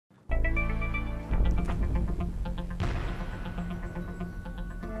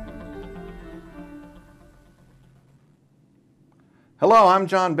Hello, I'm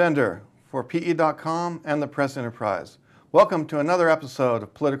John Bender for PE.com and the Press Enterprise. Welcome to another episode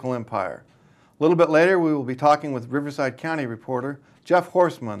of Political Empire. A little bit later, we will be talking with Riverside County reporter Jeff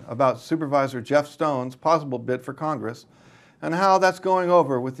Horstman about Supervisor Jeff Stone's possible bid for Congress and how that's going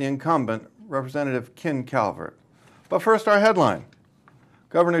over with the incumbent, Representative Ken Calvert. But first, our headline.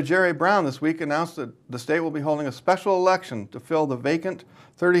 Governor Jerry Brown this week announced that the state will be holding a special election to fill the vacant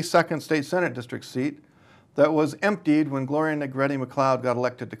 32nd State Senate District seat that was emptied when Gloria Negrete-McLeod got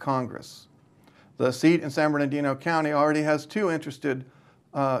elected to Congress. The seat in San Bernardino County already has two interested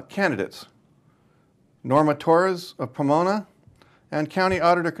candidates, Norma Torres of Pomona and County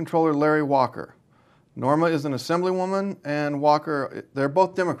Auditor Controller Larry Walker. Norma is an assemblywoman and Walker, they're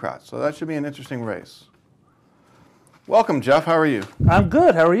both Democrats, so that should be an interesting race. Welcome, Jeff. How are you? I'm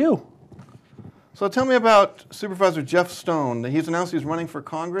good. How are you? So tell me about Supervisor Jeff Stone. He's announced he's running for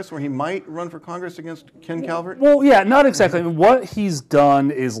Congress, or he might run for Congress against Ken Calvert? Well, yeah, not exactly. What he's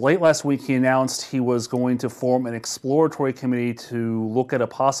done is late last week he announced he was going to form an exploratory committee to look at a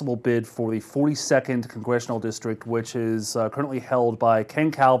possible bid for the 42nd Congressional District, which is currently held by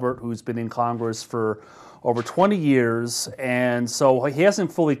Ken Calvert, who's been in Congress for over 20 years, and so he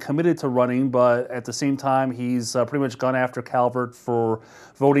hasn't fully committed to running, but at the same time, he's pretty much gone after Calvert for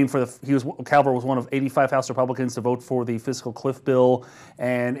voting for Calvert was one of 85 House Republicans to vote for the fiscal cliff bill,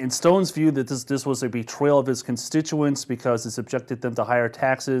 and in Stone's view, that this was a betrayal of his constituents because it subjected them to higher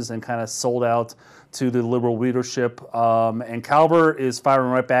taxes and kind of sold out to the liberal leadership. And Calvert is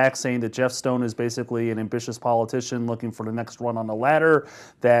firing right back, saying that Jeff Stone is basically an ambitious politician looking for the next run on the ladder,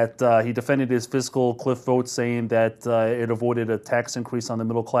 that he defended his fiscal cliff vote, saying that it avoided a tax increase on the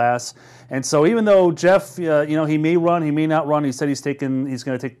middle class. And so even though Jeff, he may run, he may not run, he said he's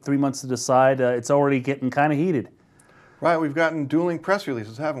going to take 3 months to decide, it's already getting kind of heated. Right, we've gotten dueling press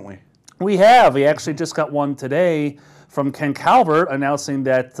releases, haven't we? We have. We actually just got one today from Ken Calvert announcing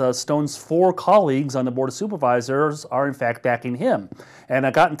that Stone's 4 colleagues on the Board of Supervisors are in fact backing him. And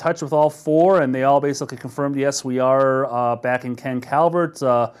I got in touch with all 4, and they all basically confirmed, yes, we are backing Ken Calvert.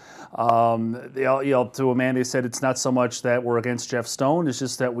 To a man, they said it's not so much that we're against Jeff Stone, it's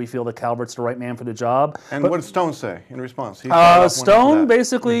just that we feel that Calvert's the right man for the job. And what did Stone say in response? Stone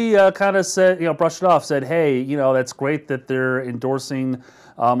basically kind of said, brushed it off, said, hey, that's great that they're endorsing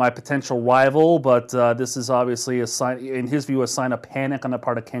my potential rival, but this is obviously a sign, in his view, a sign of panic on the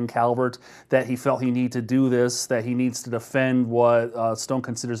part of Ken Calvert, that he felt he needed to do this, that he needs to defend what Stone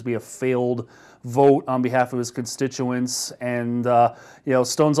considers to be a failed vote on behalf of his constituents. And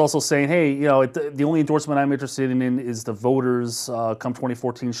Stone's also saying, hey, the only endorsement I'm interested in is the voters come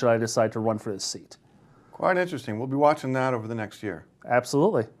 2014 should I decide to run for this seat. Quite interesting. We'll be watching that over the next year.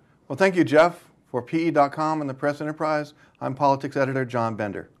 Absolutely. Well, thank you, Jeff. For PE.com and the Press Enterprise, I'm politics editor John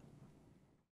Bender.